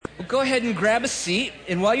go ahead and grab a seat.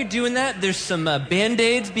 And while you're doing that, there's some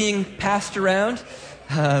Band-Aids being passed around.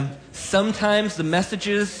 Sometimes the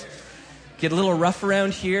messages get a little rough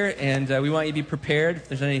around here, and we want you to be prepared. If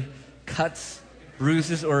there's any cuts,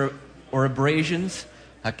 bruises, or abrasions,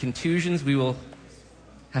 contusions, we will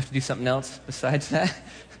have to do something else besides that.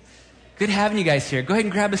 Good having you guys here. Go ahead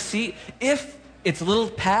and grab a seat. If it's a little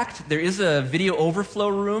packed, there is a video overflow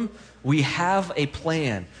room. We have a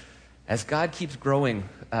plan. As God keeps growing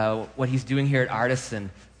what he's doing here at Artisan,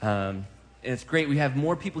 and it's great. We have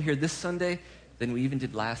more people here this Sunday than we even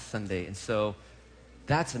did last Sunday. And so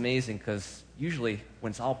that's amazing because usually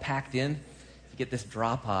when it's all packed in, you get this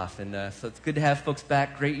drop-off. And so it's good to have folks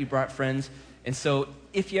back. Great you brought friends. And so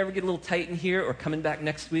if you ever get a little tight in here or coming back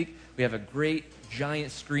next week, we have a great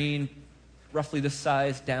giant screen, roughly this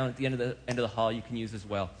size, down at the end of the hall you can use as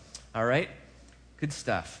well. All right? Good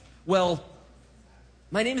stuff. Well,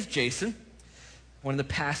 my name is Jason, one of the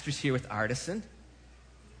pastors here with Artisan.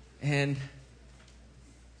 And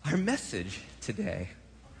our message today,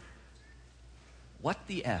 what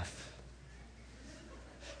the F?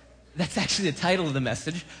 That's actually the title of the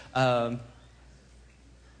message. WTF.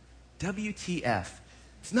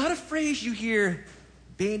 It's not a phrase you hear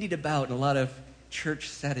bandied about in a lot of church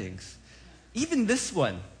settings. Even this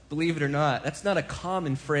one, believe it or not, that's not a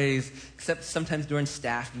common phrase, except sometimes during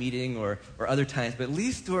staff meeting or other times, but at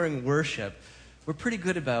least during worship, we're pretty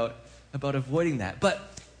good about avoiding that.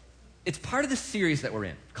 But it's part of the series that we're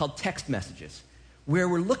in, called Text Messages, where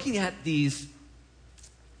we're looking at these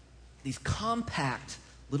compact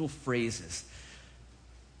little phrases,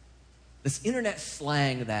 this internet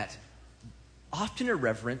slang that often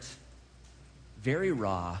irreverent, very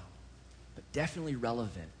raw, but definitely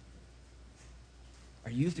relevant, are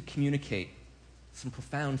used to communicate some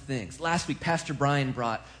profound things. Last week, Pastor Brian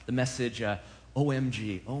brought the message,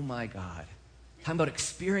 OMG, oh my God. Talking about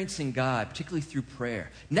experiencing God, particularly through prayer.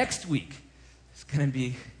 Next week, it's going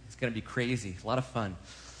to be crazy, a lot of fun.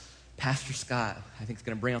 Pastor Scott, I think, is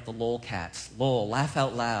going to bring out the LOL cats. LOL, laugh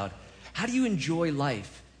out loud. How do you enjoy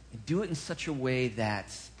life and do it in such a way that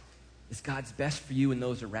is God's best for you and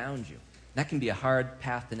those around you? That can be a hard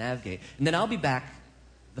path to navigate. And then I'll be back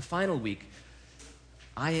the final week.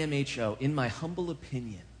 IMHO, in my humble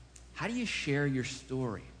opinion, how do you share your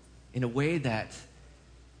story in a way that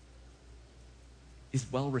is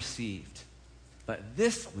well received? But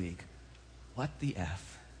this week, what the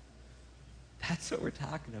F? That's what we're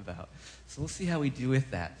talking about. So we'll see how we do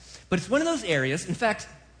with that. But it's one of those areas. In fact,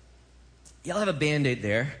 y'all have a Band-Aid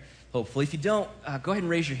there, hopefully. If you don't, go ahead and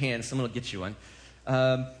raise your hand. Someone will get you one.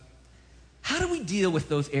 How do we deal with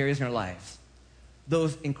those areas in our lives?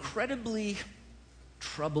 Those incredibly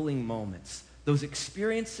troubling moments. Those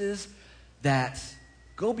experiences that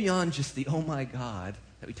go beyond just the oh my God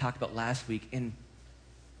that we talked about last week and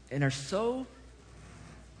are so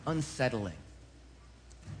unsettling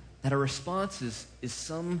that our response is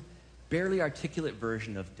some barely articulate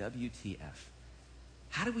version of WTF.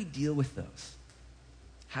 How do we deal with those?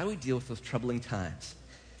 How do we deal with those troubling times?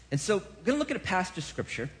 And so we're going to look at a passage of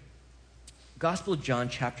Scripture, Gospel of John,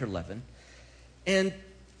 chapter 11. And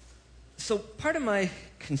so part of my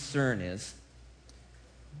concern is,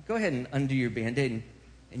 go ahead and undo your Band-Aid,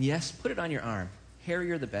 and yes, put it on your arm.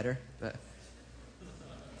 Hairier the better, but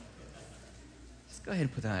just go ahead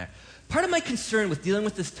and put that on there. Part of my concern with dealing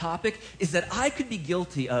with this topic is that I could be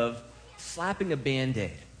guilty of slapping a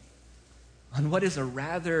Band-Aid on what is a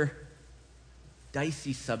rather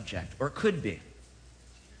dicey subject, or it could be.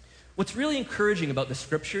 What's really encouraging about the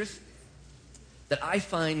Scriptures that I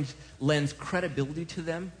find lends credibility to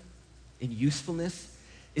them and usefulness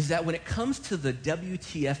is that when it comes to the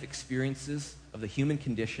WTF experiences of the human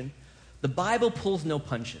condition, the Bible pulls no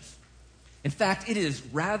punches. In fact, it is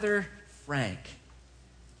rather frank,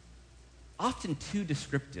 often too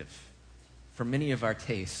descriptive for many of our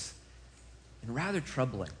tastes, and rather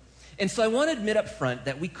troubling. And so I want to admit up front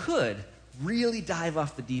that we could really dive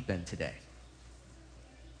off the deep end today.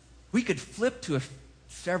 We could flip to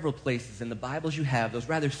several places in the Bibles you have, those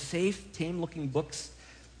rather safe, tame-looking books,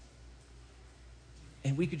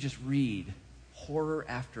 and we could just read horror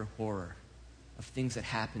after horror of things that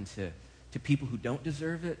happen to people who don't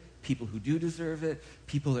deserve it, people who do deserve it,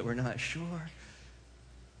 people that we're not sure.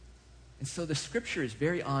 And so the Scripture is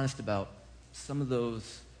very honest about some of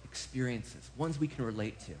those experiences, ones we can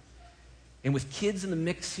relate to. And with kids in the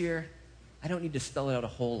mix here, I don't need to spell it out a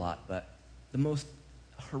whole lot, but the most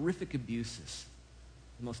horrific abuses,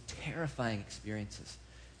 the most terrifying experiences,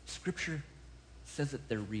 Scripture says that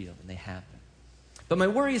they're real and they happen. But my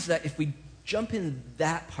worry is that if we jump in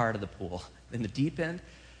that part of the pool, in the deep end,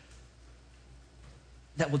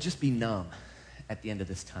 that we'll just be numb at the end of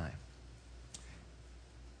this time.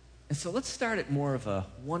 And so let's start at more of a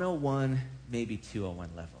 101, maybe 201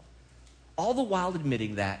 level. All the while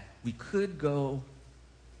admitting that we could go,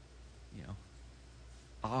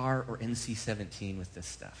 R or NC-17 with this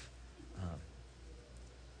stuff.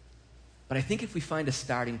 But I think if we find a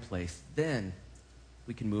starting place, then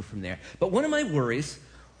we can move from there. But one of my worries,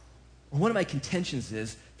 or one of my contentions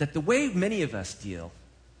is that the way many of us deal,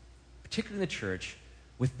 particularly in the church,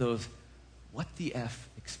 with those what the F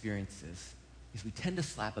experiences, is we tend to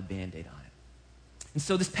slap a Band-Aid on it. And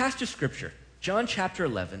so this passage of Scripture, John chapter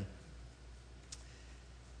 11,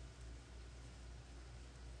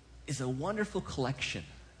 is a wonderful collection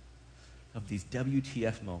of these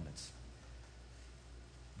WTF moments.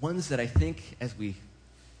 Ones that I think, as we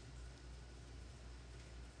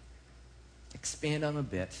expand on a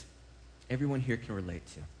bit, everyone here can relate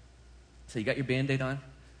to. So you got your Band-Aid on?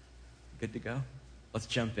 Good to go? Let's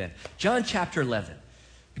jump in. John chapter 11,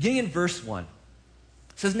 beginning in verse 1,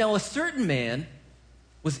 says, "Now a certain man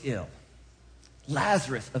was ill,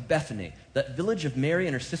 Lazarus of Bethany, the village of Mary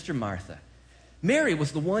and her sister Martha. Mary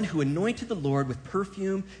was the one who anointed the Lord with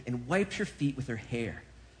perfume and wiped her feet with her hair.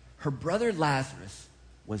 Her brother Lazarus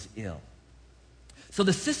was ill. So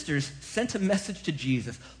the sisters sent a message to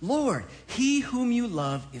Jesus, 'Lord, he whom you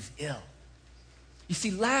love is ill.'" You see,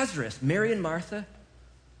 Lazarus, Mary and Martha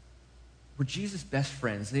were Jesus' best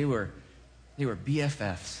friends. They were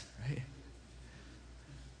BFFs, right?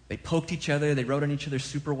 They poked each other. They wrote on each other's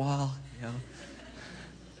super wall,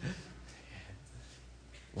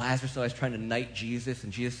 Lazarus always trying to knight Jesus,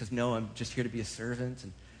 and Jesus says, "No, I'm just here to be a servant."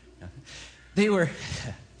 And they were,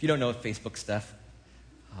 if you don't know Facebook stuff,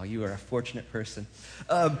 oh, you are a fortunate person.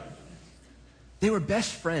 They were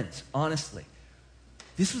best friends, honestly.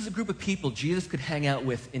 This was a group of people Jesus could hang out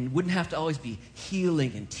with and wouldn't have to always be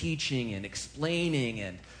healing and teaching and explaining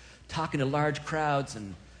and talking to large crowds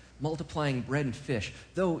and multiplying bread and fish.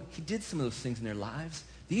 Though he did some of those things in their lives,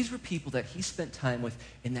 these were people that he spent time with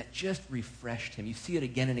and that just refreshed him. You see it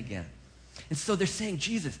again and again. And so they're saying,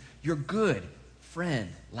 "Jesus, your good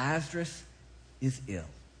friend, Lazarus, is ill."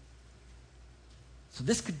 So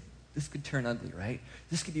this could turn ugly, right?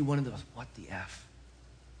 This could be one of those what the F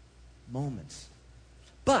moments.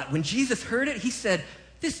 But when Jesus heard it, he said,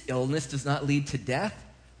 "This illness does not lead to death.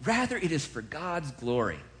 Rather, it is for God's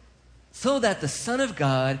glory, so that the Son of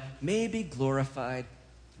God may be glorified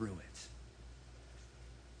through it."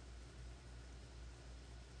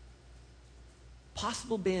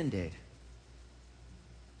 Possible Band-Aid.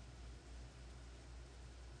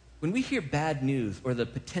 When we hear bad news or the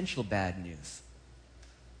potential bad news,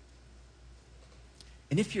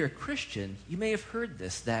 and if you're a Christian, you may have heard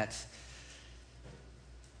this, that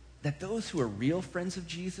those who are real friends of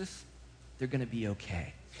Jesus, they're going to be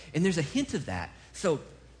okay. And there's a hint of that. So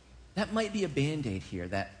that might be a Band-Aid here,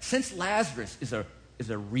 that since Lazarus is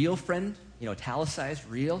a real friend, italicized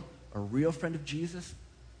real, a real friend of Jesus,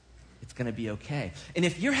 it's going to be okay. And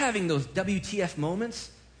if you're having those WTF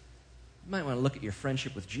moments, you might want to look at your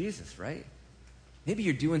friendship with Jesus, right? Maybe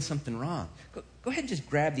you're doing something wrong. Go ahead and just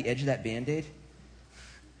grab the edge of that Band-Aid.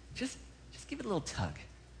 Just give it a little tug.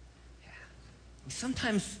 Yeah. We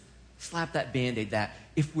sometimes slap that Band-Aid that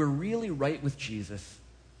if we're really right with Jesus,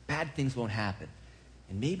 bad things won't happen.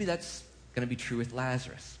 And maybe that's going to be true with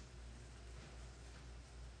Lazarus.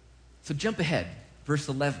 So jump ahead, verse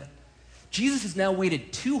 11. Jesus has now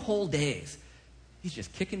waited 2 whole days. He's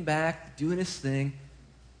just kicking back, doing his thing.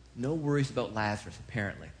 No worries about Lazarus,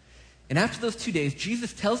 apparently. And after those 2 days,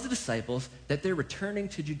 Jesus tells the disciples that they're returning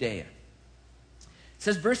to Judea. It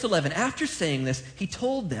says, verse 11, after saying this, he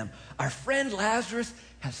told them, "Our friend Lazarus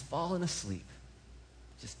has fallen asleep."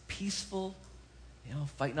 Just peaceful,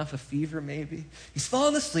 fighting off a fever maybe. "He's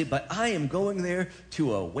fallen asleep, but I am going there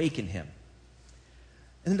to awaken him."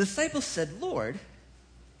 And the disciples said, "Lord,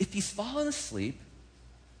 if he's fallen asleep,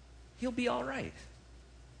 he'll be all right."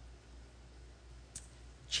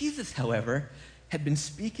 Jesus, however, had been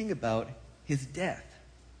speaking about his death.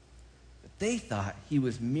 But they thought he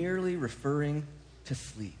was merely referring to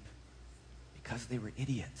sleep because they were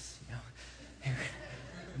idiots. They were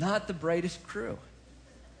not the brightest crew.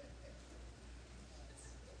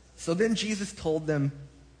 So then Jesus told them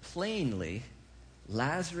plainly,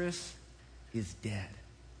 "Lazarus is dead."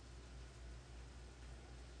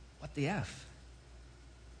 What the F?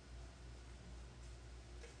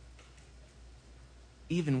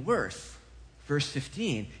 Even worse, verse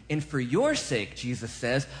 15, "And for your sake," Jesus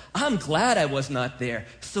says, "I'm glad I was not there,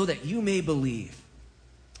 so that you may believe."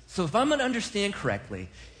 So if I'm going to understand correctly,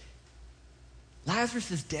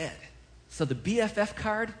 Lazarus is dead. So the BFF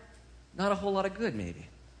card, not a whole lot of good maybe.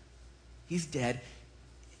 He's dead.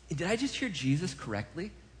 Did I just hear Jesus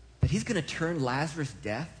correctly? That he's going to turn Lazarus'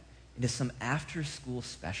 death into some after-school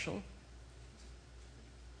special?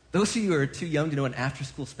 Those of you who are too young to know what an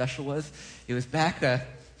after-school special was, it was back in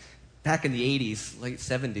the 80s, late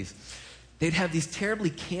 70s. They'd have these terribly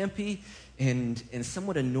campy and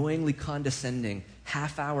somewhat annoyingly condescending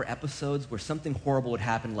half-hour episodes where something horrible would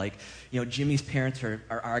happen, like, Jimmy's parents are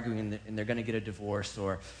arguing and they're going to get a divorce,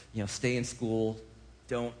 or, stay in school,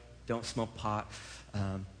 don't smoke pot.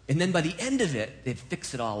 And then by the end of it, they'd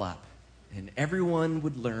fix it all up. And everyone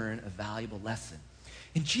would learn a valuable lesson.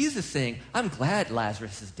 And Jesus is saying, I'm glad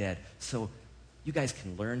Lazarus is dead, so you guys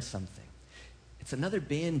can learn something. It's another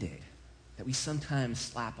Band-Aid that we sometimes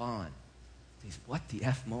slap on. These what the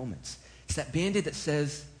F moments. It's that Band-Aid that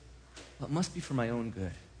says, well, it must be for my own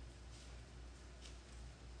good.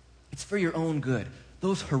 It's for your own good.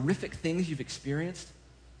 Those horrific things you've experienced,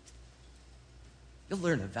 you'll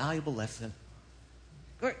learn a valuable lesson.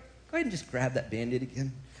 Go ahead and just grab that Band-Aid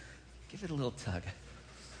again. Give it a little tug.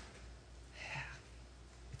 Yeah.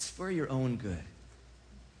 It's for your own good.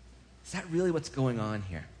 Is that really what's going on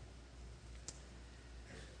here?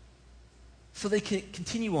 So they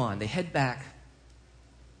continue on. They head back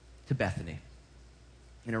to Bethany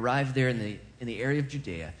and arrive there in the area of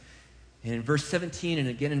Judea. And in verse 17 and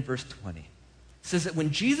again in verse 20, it says that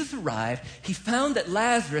when Jesus arrived, he found that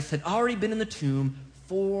Lazarus had already been in the tomb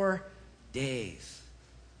 4 days.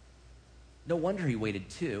 No wonder he waited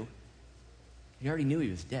 2. He already knew he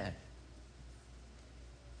was dead.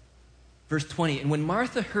 Verse 20, and when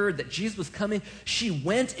Martha heard that Jesus was coming, she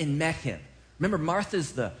went and met him. Remember,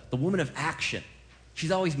 Martha's the woman of action.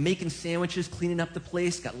 She's always making sandwiches, cleaning up the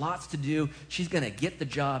place, got lots to do. She's going to get the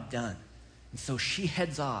job done. And so she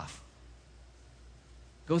heads off,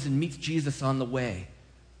 goes and meets Jesus on the way,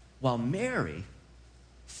 while Mary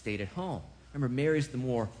stayed at home. Remember, Mary's the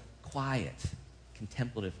more quiet,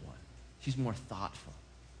 contemplative one. She's more thoughtful.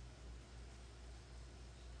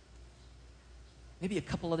 Maybe a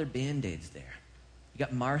couple other Band-Aids there. You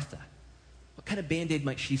got Martha. What kind of Band-Aid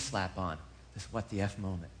might she slap on this what the F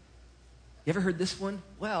moment? You ever heard this one?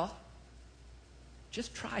 Well,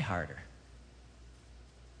 just try harder.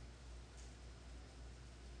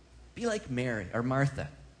 Be like Mary or Martha.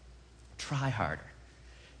 Try harder.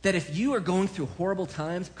 That if you are going through horrible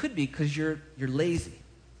times, could be because you're lazy.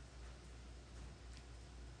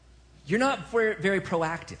 You're not very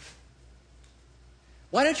proactive.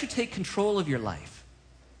 Why don't you take control of your life?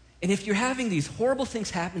 And if you're having these horrible things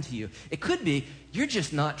happen to you, it could be you're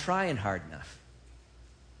just not trying hard enough.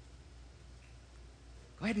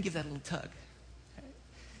 Go ahead and give that a little tug. Okay.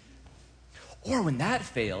 Or when that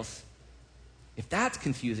fails, if that's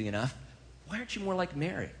confusing enough, why aren't you more like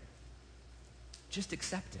Mary? Just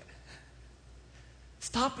accept it.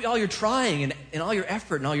 Stop all your trying and all your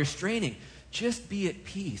effort and all your straining. Just be at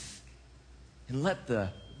peace and let the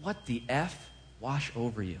what the F wash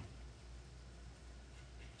over you.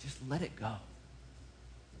 Just let it go.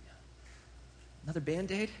 Another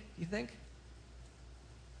Band-Aid, you think?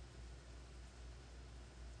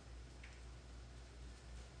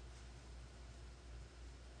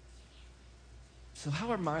 So how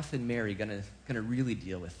are Martha and Mary going to really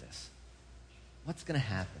deal with this? What's going to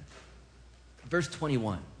happen? Verse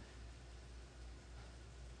 21.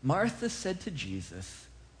 Martha said to Jesus,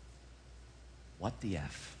 what the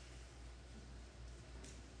F?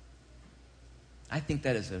 I think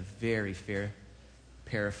that is a very fair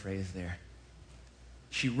paraphrase there.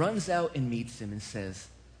 She runs out and meets him and says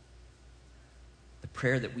the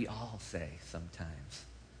prayer that we all say sometimes.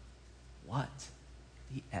 What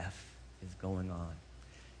the F is going on?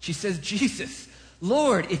 She says, Jesus,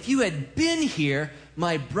 Lord, if you had been here,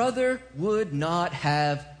 my brother would not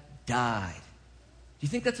have died. Do you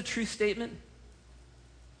think that's a true statement?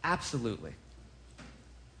 Absolutely.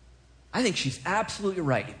 I think she's absolutely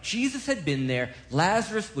right. If Jesus had been there,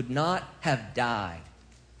 Lazarus would not have died.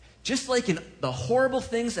 Just like in the horrible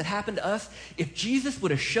things that happened to us, if Jesus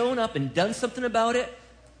would have shown up and done something about it,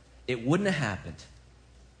 it wouldn't have happened.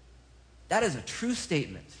 That is a true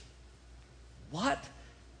statement. What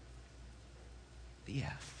the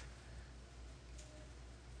F?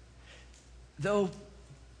 Though,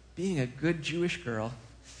 being a good Jewish girl,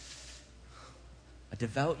 a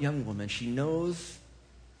devout young woman, she knows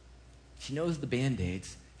the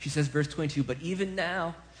Band-Aids. She says, verse 22, but even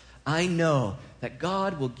now, I know that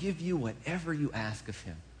God will give you whatever you ask of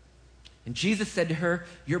him. And Jesus said to her,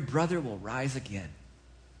 your brother will rise again.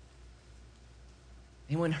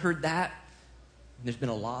 Anyone heard that? There's been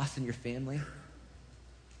a loss in your family?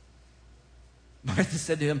 Martha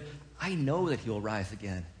said to him, I know that he will rise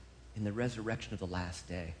again in the resurrection of the last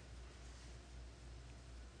day.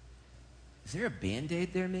 Is there a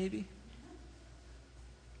Band-Aid there maybe?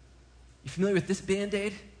 You familiar with this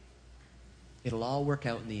Band-Aid? It'll all work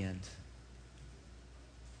out in the end.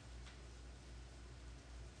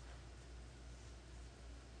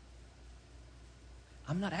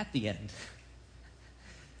 I'm not at the end.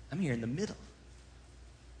 I'm here in the middle.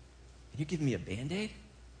 And you're giving me a Band-Aid?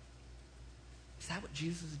 Is that what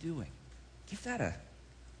Jesus is doing? Give that a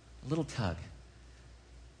little tug.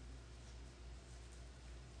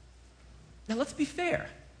 Now let's be fair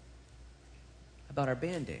about our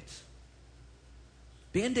Band-Aids.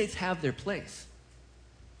 Band-Aids have their place.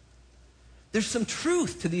 There's some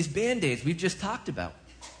truth to these Band-Aids we've just talked about.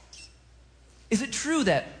 Is it true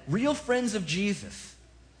that real friends of Jesus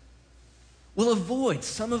will avoid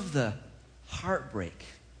some of the heartbreak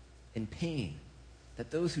and pain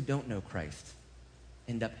that those who don't know Christ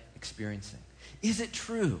end up experiencing? Is it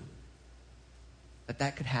true that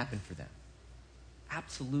that could happen for them?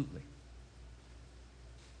 Absolutely.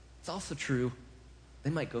 It's also true they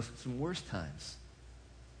might go through some worse times.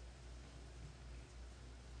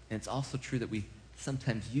 And it's also true that we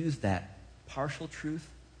sometimes use that partial truth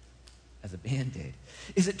as a Band-Aid.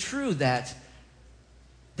 Is it true that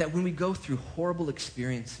when we go through horrible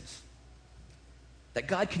experiences, that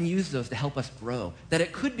God can use those to help us grow? That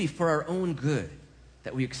it could be for our own good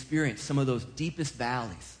that we experience some of those deepest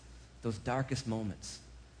valleys, those darkest moments?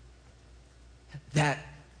 That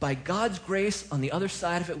by God's grace, on the other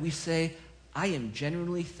side of it, we say, I am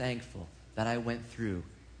genuinely thankful that I went through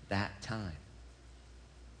that time.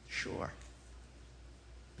 Sure.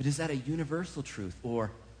 But is that a universal truth, or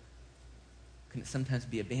can it sometimes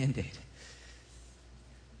be a Band-Aid?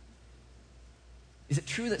 Is it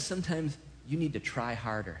true that sometimes you need to try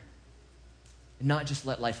harder and not just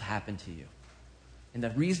let life happen to you? And the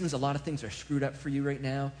reasons a lot of things are screwed up for you right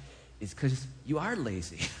now is because you are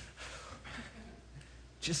lazy.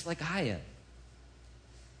 Just like I am.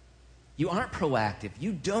 You aren't proactive.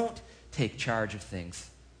 You don't take charge of things.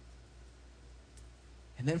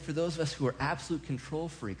 And then for those of us who are absolute control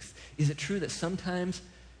freaks, is it true that sometimes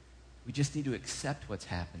we just need to accept what's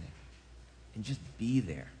happening and just be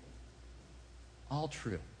there? All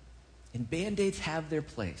true. And Band-Aids have their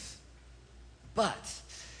place. But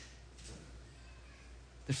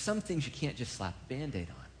there's some things you can't just slap a Band-Aid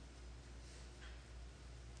on.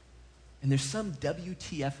 And there's some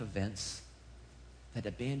WTF events that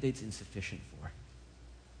a Band-Aid's insufficient for.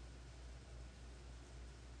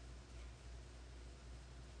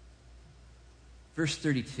 Verse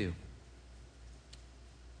 32.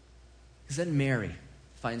 Because then Mary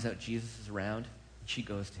finds out Jesus is around, and she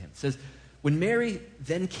goes to him. It says, when Mary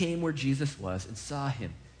then came where Jesus was and saw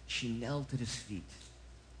him, she knelt at his feet.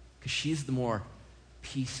 Because she's the more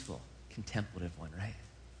peaceful, contemplative one, right?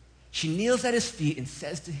 She kneels at his feet and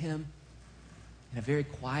says to him in a very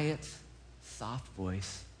quiet, soft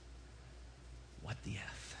voice, what the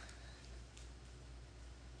F?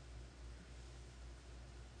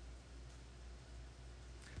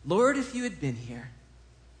 Lord, if you had been here,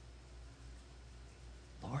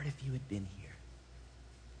 Lord, if you had been here,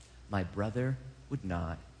 my brother would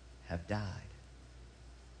not have died.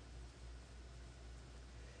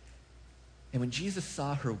 And when Jesus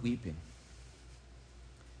saw her weeping,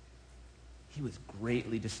 he was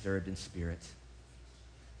greatly disturbed in spirit,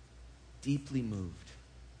 deeply moved.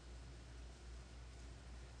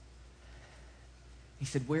 He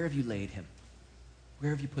said, where have you laid him? Where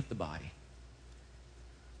have you put the body?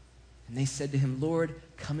 And they said to him, Lord,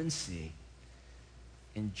 come and see.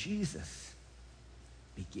 And Jesus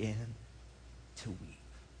began to weep.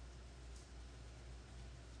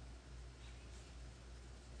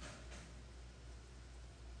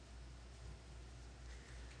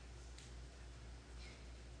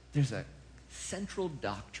 There's a central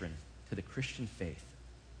doctrine to the Christian faith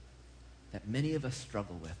that many of us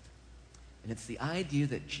struggle with. And it's the idea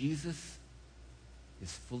that Jesus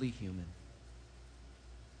is fully human.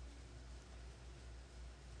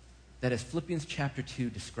 That as Philippians chapter 2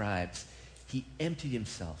 describes, he emptied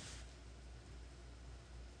himself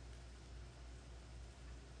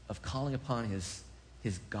of calling upon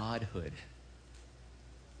his godhood.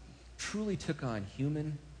 Truly took on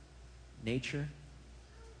human nature,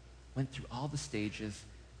 went through all the stages,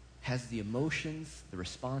 has the emotions, the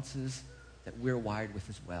responses that we're wired with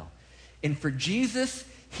as well. And for Jesus,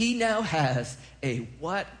 he now has a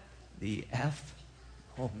what the F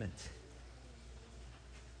moment.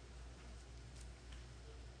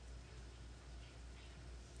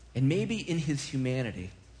 And maybe in his humanity,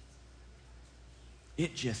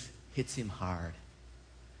 it just hits him hard.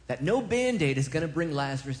 That no Band-Aid is going to bring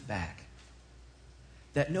Lazarus back.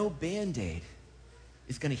 That no Band-Aid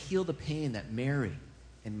is going to heal the pain that Mary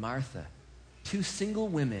and Martha two single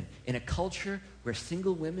women in a culture where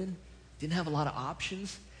single women didn't have a lot of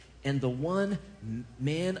options, and the one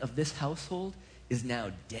man of this household is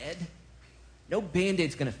now dead. No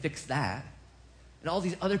Band-Aid's going to fix that. And all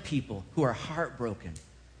these other people who are heartbroken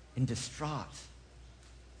and distraught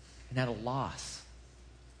and at a loss.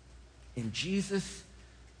 And Jesus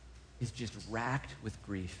is just racked with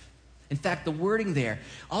grief. In fact, the wording there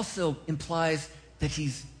also implies that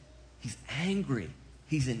he's angry.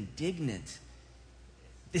 He's indignant.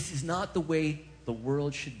 This is not the way the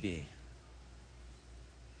world should be.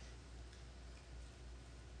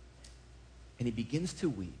 And he begins to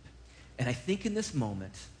weep. And I think in this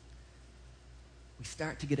moment, we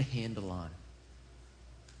start to get a handle on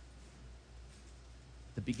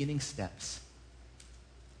the beginning steps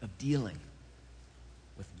of dealing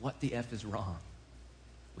with what the F is wrong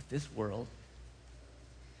with this world,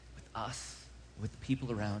 with us, with the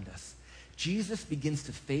people around us. Jesus begins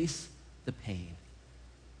to face the pain.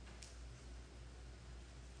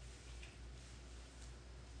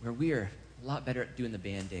 Where we are a lot better at doing the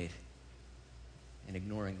Band-Aid and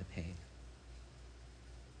ignoring the pain.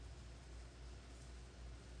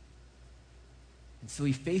 And so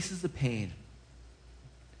he faces the pain.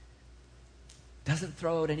 Doesn't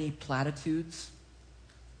throw out any platitudes.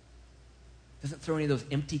 Doesn't throw any of those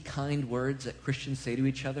empty, kind words that Christians say to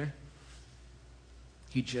each other.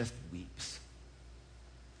 He just weeps.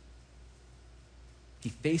 He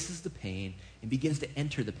faces the pain and begins to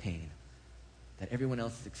enter the pain that everyone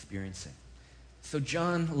else is experiencing. So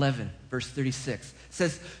John 11, verse 36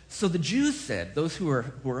 says, so the Jews said, those who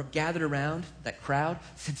were gathered around, that crowd,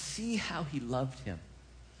 said, see how he loved him.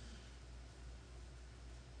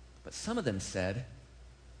 But some of them said,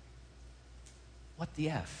 what the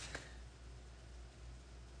F?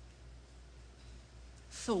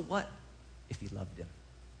 So what if he loved him?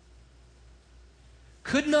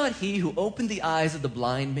 Could not he who opened the eyes of the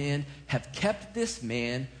blind man have kept this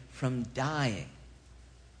man from dying?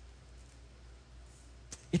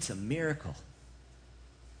 It's a miracle.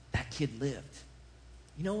 That kid lived.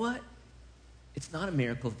 You know what? It's not a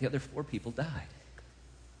miracle that the other 4 people died.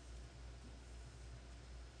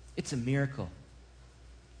 It's a miracle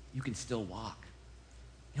you can still walk.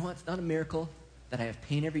 You know what? It's not a miracle that I have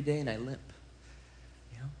pain every day and I limp.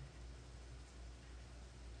 You know?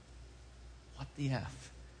 What the F?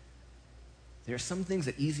 There are some things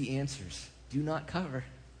that easy answers do not cover.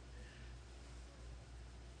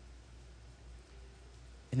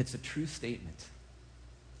 And it's a true statement.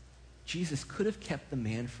 Jesus could have kept the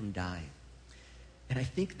man from dying. And I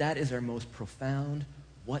think that is our most profound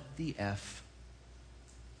what the F.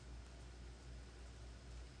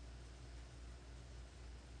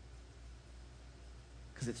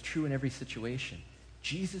 Because it's true in every situation.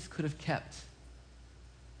 Jesus could have kept.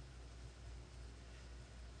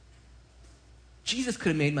 Jesus could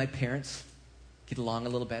have made my parents get along a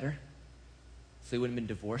little better. So they wouldn't have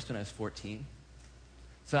been divorced when I was 14.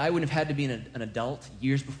 So I wouldn't have had to be an adult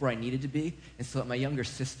years before I needed to be. And so that my younger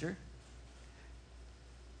sister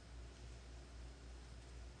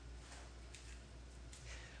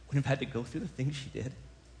wouldn't have had to go through the things she did.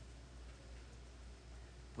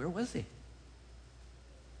 Where was he?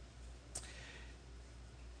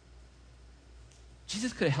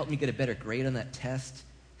 Jesus could have helped me get a better grade on that test,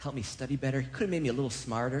 helped me study better. He could have made me a little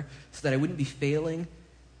smarter so that I wouldn't be failing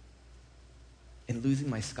and losing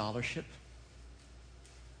my scholarship.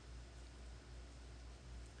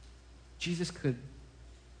 Jesus could,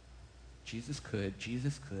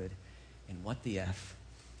 and what the F,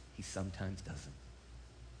 he sometimes doesn't.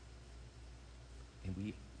 And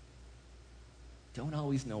we don't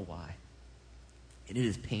always know why. And it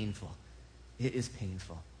is painful. It is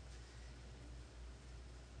painful.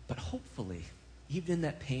 But hopefully, even in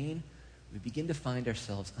that pain, we begin to find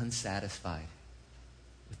ourselves unsatisfied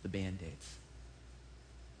with the Band-Aids.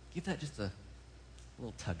 Give that just a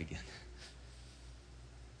little tug again.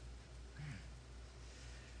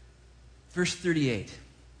 Verse 38.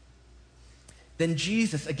 Then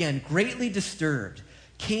Jesus, again, greatly disturbed,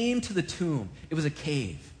 came to the tomb. It was a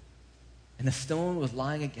cave, and a stone was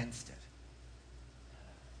lying against it.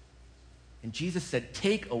 And Jesus said,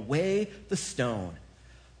 take away the stone.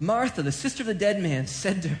 Martha, the sister of the dead man,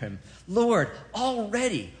 said to him, Lord,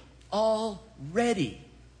 already,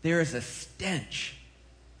 there is a stench.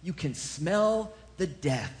 You can smell the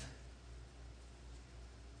death.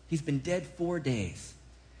 He's been dead 4 days.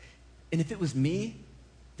 And if it was me,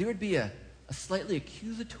 there would be a slightly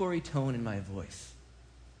accusatory tone in my voice.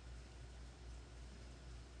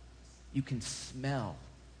 You can smell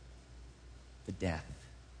the death.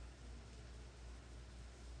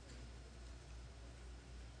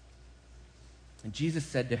 And Jesus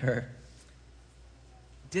said to her,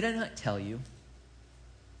 Did I not tell you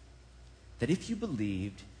that if you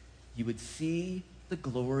believed, you would see the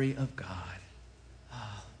glory of God?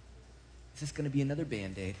 Oh, is this going to be another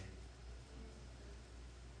Band-Aid?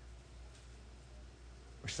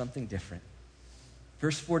 Or something different?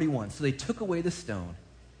 Verse 41, so they took away the stone,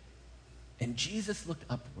 and Jesus looked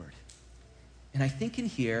upward. And I think in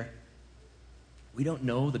here, we don't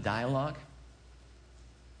know the dialogue,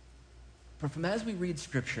 but from as we read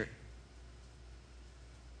Scripture,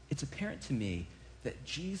 it's apparent to me that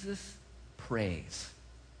Jesus prays.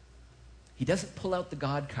 He doesn't pull out the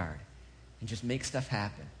God card and just make stuff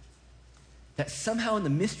happen. That somehow in the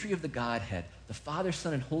mystery of the Godhead, the Father,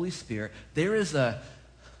 Son, and Holy Spirit, there is an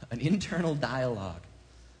internal dialogue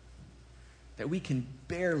that we can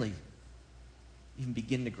barely even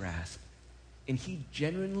begin to grasp. And he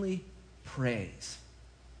genuinely prays,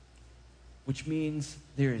 which means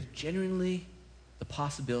there is genuinely the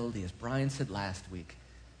possibility, as Brian said last week,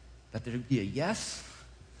 that there would be a yes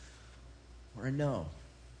or a no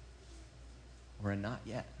or a not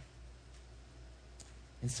yet.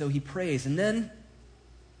 And so he prays, and then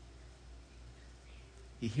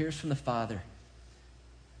he hears from the Father,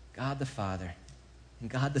 God the Father. And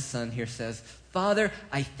God the Son here says, Father,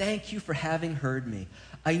 I thank you for having heard me.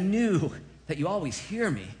 I knew that you always hear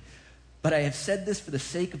me, but I have said this for the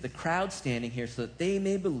sake of the crowd standing here so that they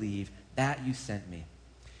may believe that you sent me.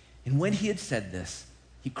 And when he had said this,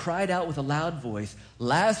 he cried out with a loud voice,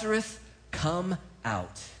 Lazarus, come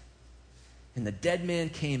out. And the dead man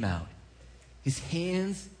came out, his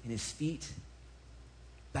hands and his feet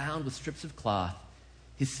bound with strips of cloth,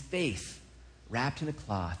 his face wrapped in a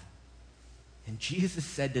cloth. And Jesus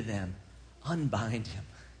said to them, unbind him.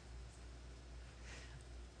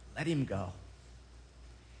 Let him go.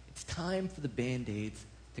 It's time for the Band-Aids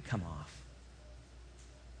to come off.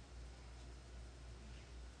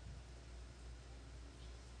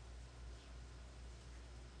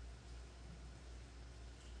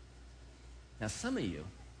 Now, some of you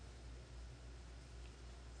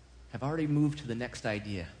have already moved to the next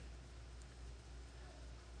idea.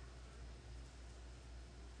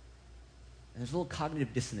 And there's a little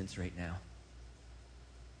cognitive dissonance right now.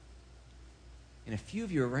 And a few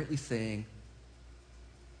of you are rightly saying,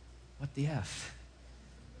 what the F?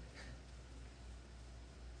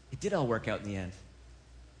 It did all work out in the end.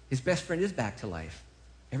 His best friend is back to life.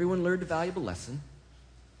 Everyone learned a valuable lesson.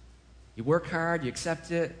 You work hard, you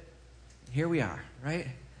accept it, and here we are, right?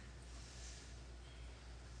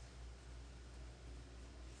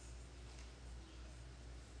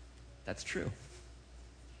 That's true.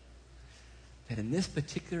 That in this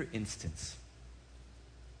particular instance,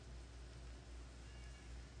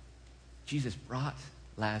 Jesus brought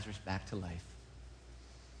Lazarus back to life.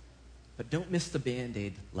 But don't miss the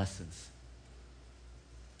Band-Aid lessons.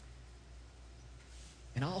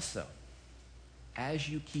 And also, as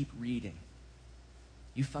you keep reading,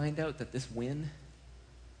 you find out that this win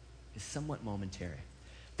is somewhat momentary.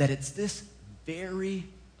 That it's this very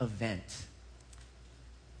event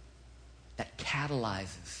that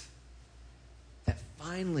catalyzes, that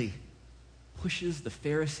finally pushes the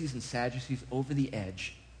Pharisees and Sadducees over the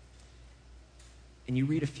edge. And you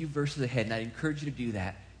read a few verses ahead, and I encourage you to do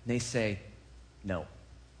that. And they say, no,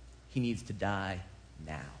 he needs to die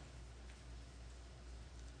now.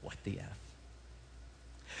 What the F?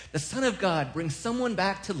 The Son of God brings someone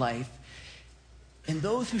back to life, and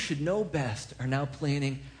those who should know best are now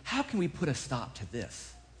planning, how can we put a stop to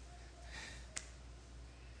this?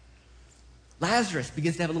 Lazarus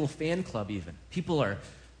begins to have a little fan club even. People are,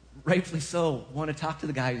 rightfully so, want to talk to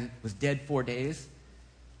the guy who was dead 4 days.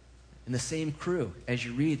 And the same crew, as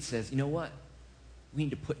you read, says, you know what? We need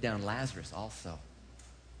to put down Lazarus also.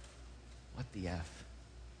 What the F?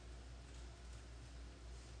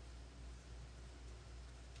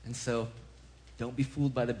 And so, don't be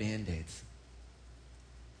fooled by the Band-Aids.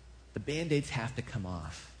 The Band-Aids have to come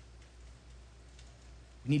off.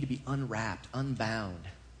 We need to be unwrapped, unbound,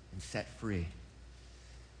 and set free.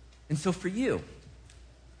 And so for you,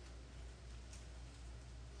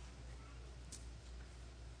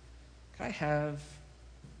 could I have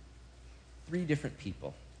 3 different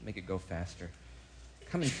people, make it go faster,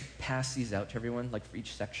 come and pass these out to everyone, like for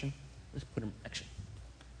each section? Let's put them, actually,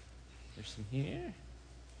 there's some here.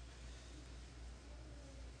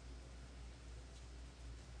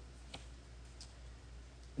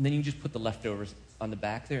 And then you just put the leftovers on the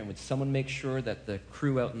back there, and would someone make sure that the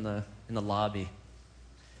crew out in the lobby,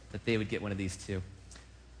 that they would get one of these too?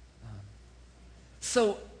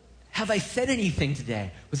 So, have I said anything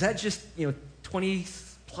today? Was that just 20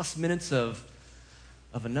 plus minutes of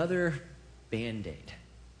another Band-Aid?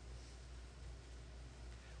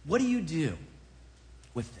 What do you do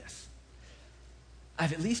with this.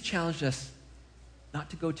 I've at least challenged us not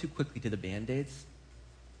to go too quickly to the Band-Aids.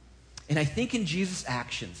 And I think in Jesus'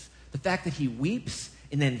 actions, the fact that he weeps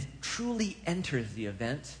and then truly enters the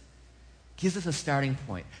event gives us a starting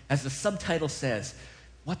point. As the subtitle says,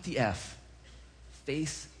 what the F?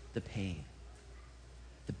 Face the pain.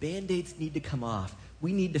 The Band-Aids need to come off.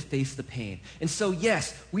 We need to face the pain. And so,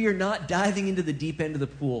 yes, we are not diving into the deep end of the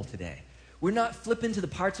pool today. We're not flipping to the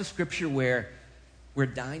parts of Scripture where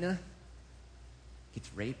Dinah gets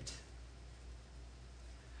raped.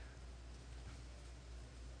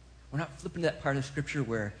 We're not flipping to that part of Scripture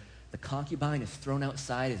where the concubine is thrown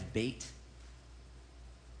outside as bait,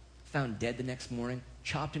 found dead the next morning,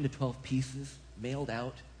 chopped into 12 pieces, mailed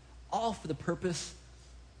out, all for the purpose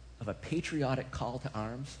of a patriotic call to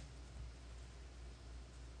arms.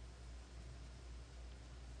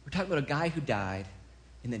 We're talking about a guy who died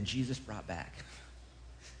and then Jesus brought back.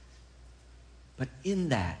 But in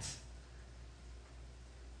that,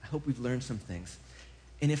 I hope we've learned some things.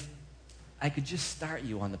 And if I could just start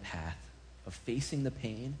you on the path of facing the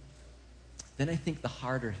pain, then I think the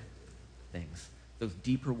harder things, those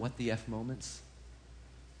deeper what the F moments,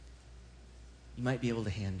 you might be able to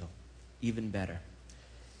handle even better.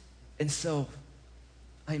 And so,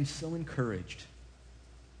 I am so encouraged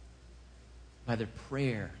by the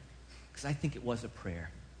prayer, because I think it was a prayer,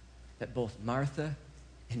 that both Martha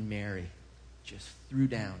and Mary just threw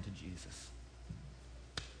down to Jesus.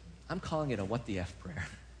 I'm calling it a what the F prayer.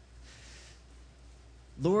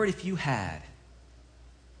 Lord, if you had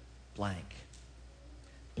blank,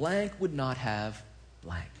 blank would not have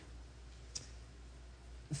blank.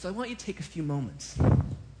 And so I want you to take a few moments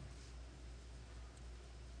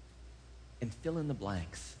and fill in the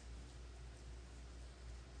blanks.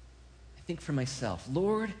 I think for myself,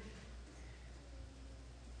 Lord,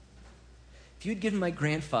 if you'd given my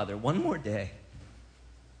grandfather one more day,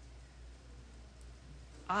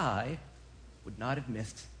 I would not have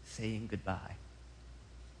missed saying goodbye.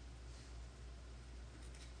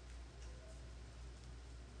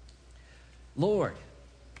 Lord,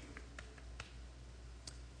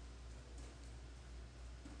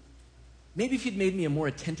 maybe if you'd made me a more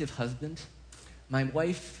attentive husband, my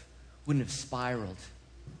wife wouldn't have spiraled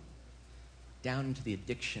down into the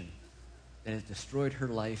addiction that has destroyed her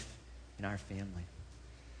life and our family.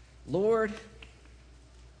 Lord,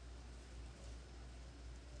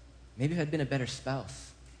 maybe if I'd been a better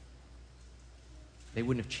spouse, they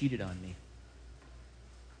wouldn't have cheated on me.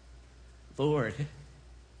 Lord, if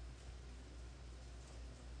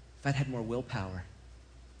I'd had more willpower,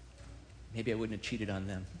 maybe I wouldn't have cheated on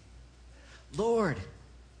them. Lord,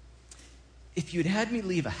 if you'd had me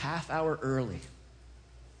leave a half hour early,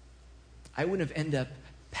 I wouldn't have ended up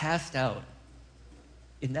passed out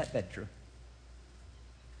in that bedroom.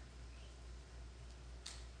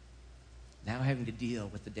 Now having to deal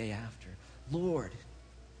with the day after. Lord,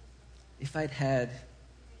 if I'd had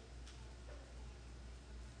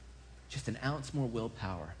just an ounce more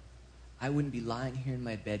willpower, I wouldn't be lying here in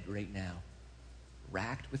my bed right now,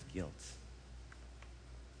 racked with guilt.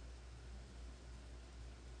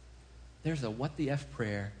 There's a what the F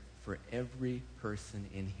prayer for every person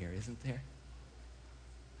in here, isn't there?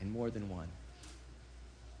 And more than one.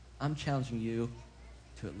 I'm challenging you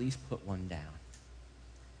to at least put one down.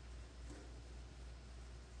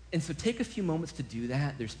 And so take a few moments to do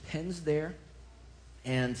that. There's pens there.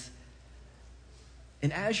 And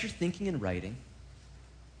as you're thinking and writing,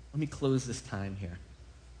 let me close this time here.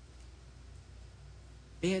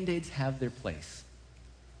 Band-Aids have their place.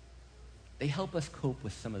 They help us cope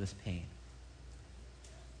with some of this pain.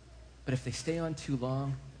 But if they stay on too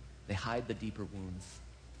long, they hide the deeper wounds.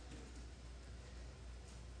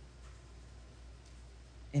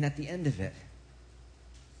 And at the end of it,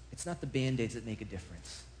 it's not the Band-Aids that make a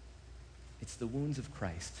difference. It's the wounds of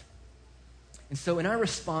Christ. And so in our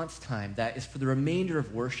response time, that is for the remainder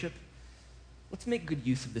of worship, let's make good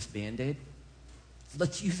use of this Band-Aid.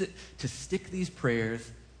 Let's use it to stick these prayers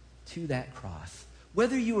to that cross.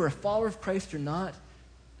 Whether you are a follower of Christ or not,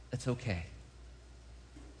 that's okay.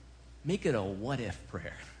 Make it a what-if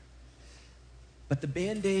prayer. But the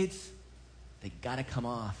Band-Aids, they gotta come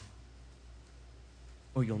off,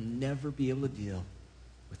 or you'll never be able to deal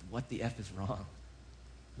with what the F is wrong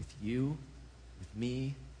with you, with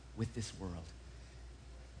me, with this world.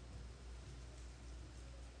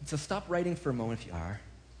 And so stop writing for a moment if you are.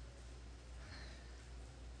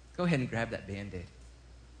 Go ahead and grab that Band-Aid.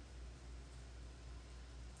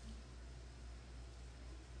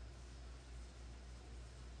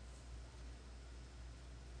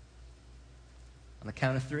 On the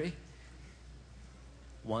count of 3.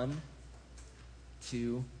 1,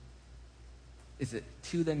 2. Is it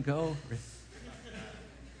 2 then go? Or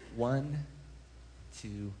 1,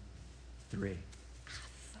 2, 3.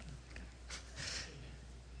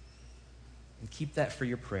 And keep that for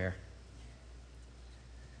your prayer.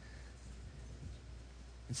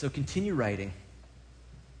 And so continue writing.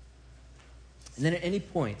 And then at any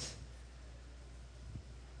point,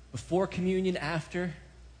 before communion, after,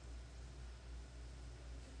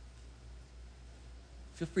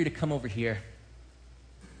 feel free to come over here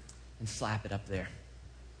and slap it up there.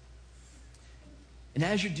 And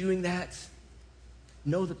as you're doing that,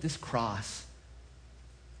 know that this cross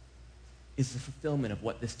is the fulfillment of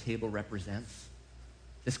what this table represents.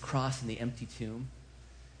 This cross and the empty tomb.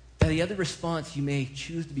 Now, the other response you may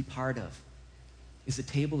choose to be part of is the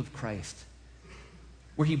table of Christ,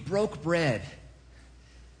 where he broke bread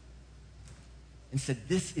and said,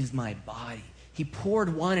 "This is my body." He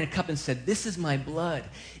poured wine in a cup and said, "This is my blood."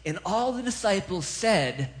 And all the disciples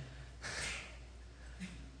said,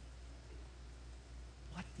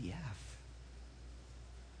 "What the F?"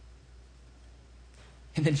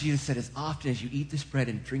 And then Jesus said, "As often as you eat this bread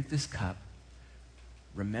and drink this cup,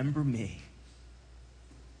 remember me."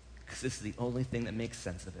 Because this is the only thing that makes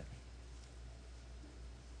sense of it.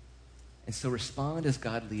 And so respond as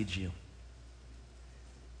God leads you.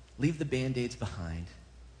 Leave the Band-Aids behind.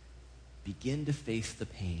 Begin to face the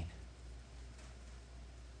pain.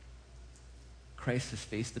 Christ has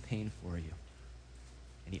faced the pain for you,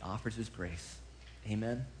 and he offers his grace.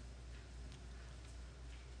 Amen.